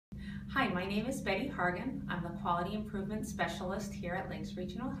Hi, my name is Betty Hargan. I'm the Quality Improvement Specialist here at Lakes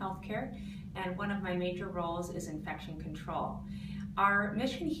Regional Healthcare, and one of my major roles is infection control. Our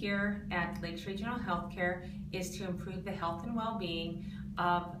mission here at Lakes Regional Healthcare is to improve the health and well-being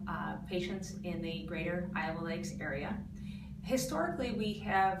of patients in the greater Iowa Lakes area. Historically, we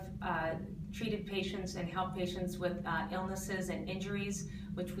have treated patients and helped patients with illnesses and injuries,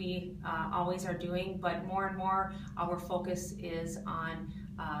 which we always are doing, but more and more our focus is on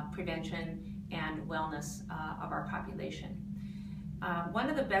prevention and wellness of our population. One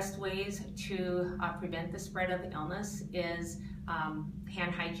of the best ways to prevent the spread of illness is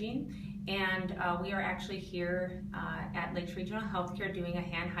hand hygiene, and we are actually here at Lakes Regional Healthcare doing a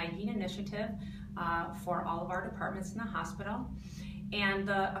hand hygiene initiative for all of our departments in the hospital. And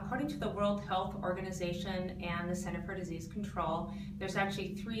according to the World Health Organization and the Center for Disease Control, there's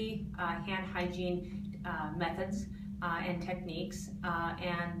actually three hand hygiene methods and techniques,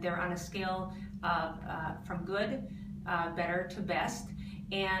 and they're on a scale of from good, better to best.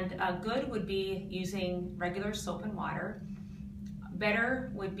 And good would be using regular soap and water.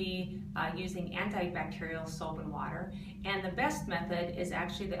 Better would be using antibacterial soap and water. And the best method is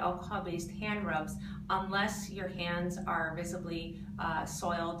actually the alcohol-based hand rubs, unless your hands are visibly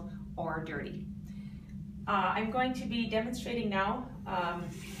soiled or dirty. I'm going to be demonstrating now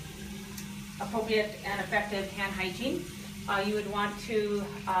appropriate and effective hand hygiene. You would want to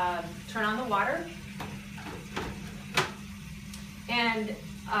turn on the water, and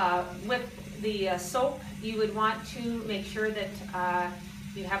with the soap, you would want to make sure that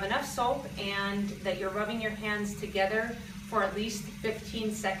you have enough soap and that you're rubbing your hands together for at least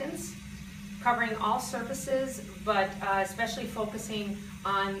 15 seconds, covering all surfaces, but especially focusing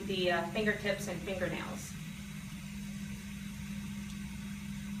on the fingertips and fingernails.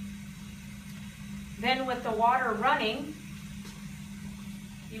 Then with the water running,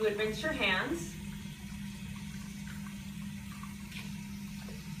 you would rinse your hands.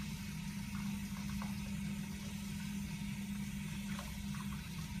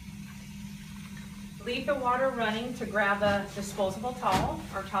 Leave the water running to grab a disposable towel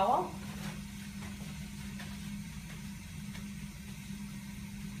or towel.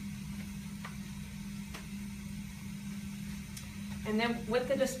 And then with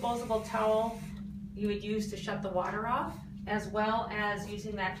the disposable towel, you would use to shut the water off, as well as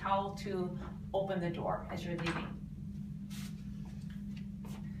using that towel to open the door as you're leaving.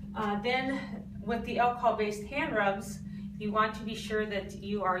 Then with the alcohol-based hand rubs, you want to be sure that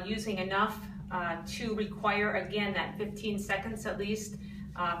you are using enough to require, again, that 15 seconds at least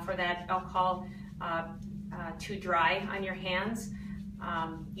for that alcohol to dry on your hands.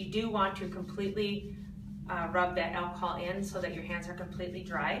 You do want to completely rub that alcohol in so that your hands are completely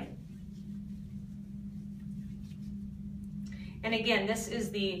dry. And again, this is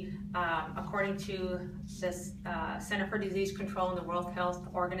the, according to this Center for Disease Control and the World Health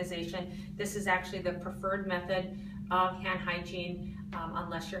Organization, this is actually the preferred method of hand hygiene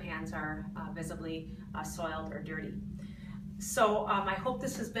unless your hands are visibly soiled or dirty. So I hope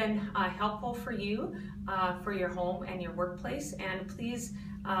this has been helpful for you, for your home and your workplace, and please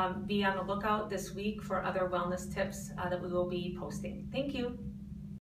be on the lookout this week for other wellness tips that we will be posting. Thank you.